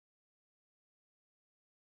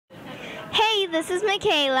this is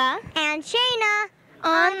Michaela and Shayna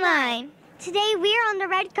online. Today we are on the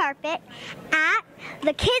red carpet at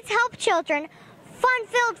the Kids Help Children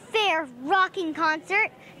Fun-Filled Fair Rocking Concert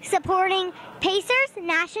supporting Pacers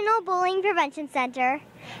National Bullying Prevention Center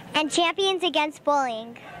and Champions Against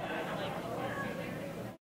Bullying.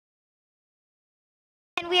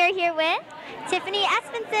 And we are here with Tiffany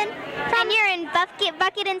Espensen. And you're in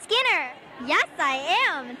Bucket and Skinner. Yes, I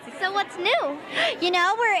am. So what's new? You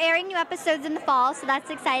know, we're airing new episodes in the fall, so that's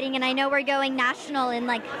exciting. And I know we're going national in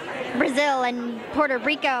like Brazil and Puerto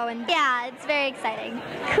Rico, and yeah, it's very exciting.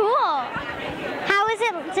 Cool. How is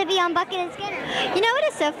it to be on Bucket and Skinner? You know,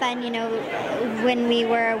 it is so fun. You know, when we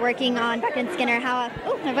were working on Bucket and Skinner, how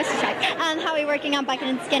my voice is shy. How we were working on Bucket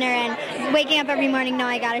and Skinner and waking up every morning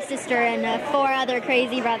knowing I got a sister and 4 other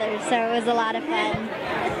crazy brothers. So it was a lot of fun.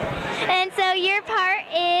 And so your part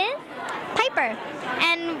is Piper.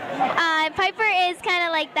 And Piper is kind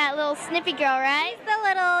of like that little snippy girl, right? She's the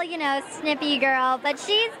little, you know, snippy girl, but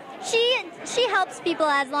she helps people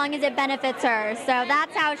as long as it benefits her. So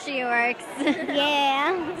that's how she works.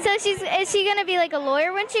 Yeah. So is she gonna be like a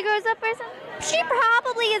lawyer when she grows up or something? She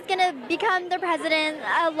probably is gonna become the president,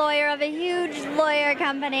 a lawyer of a huge lawyer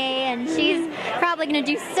company, and she's probably gonna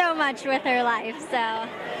do so much with her life. So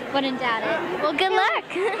wouldn't doubt it. Well, good luck.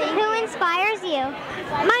 Who inspires you?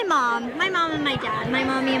 My mom and my dad. My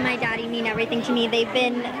mommy and my daddy mean everything to me. They've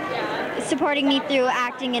been supporting me through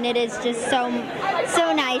acting, and it is just so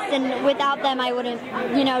nice. And without them, I wouldn't,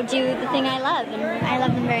 you know, do the thing I love, and I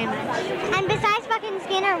love them very much. And besides Bucket and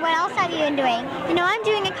Skinner, what else have you been doing? You know, I'm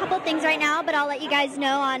doing a couple things right now, but I'll let you guys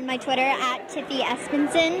know on my Twitter at Tiffany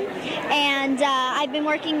Espensen. And I've been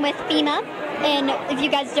working with FEMA, and if you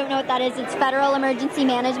guys don't know what that is, it's Federal Emergency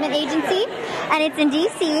Management Agency, and it's in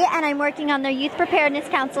DC, and I'm working on their Youth Preparedness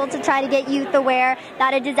Council to try to get youth aware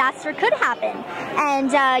that a disaster could happen,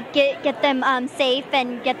 and get them safe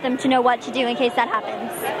and get them to know what to do in case that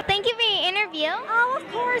happens. Thank you for your interview. Oh,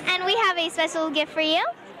 of course. And we have a special gift for you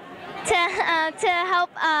to help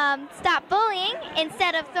stop bullying.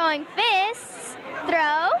 Instead of throwing fists,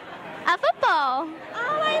 throw a football.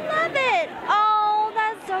 Oh, I love it. Oh,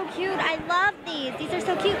 that's so cute. I love these. These are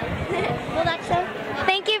so cute. Well, that's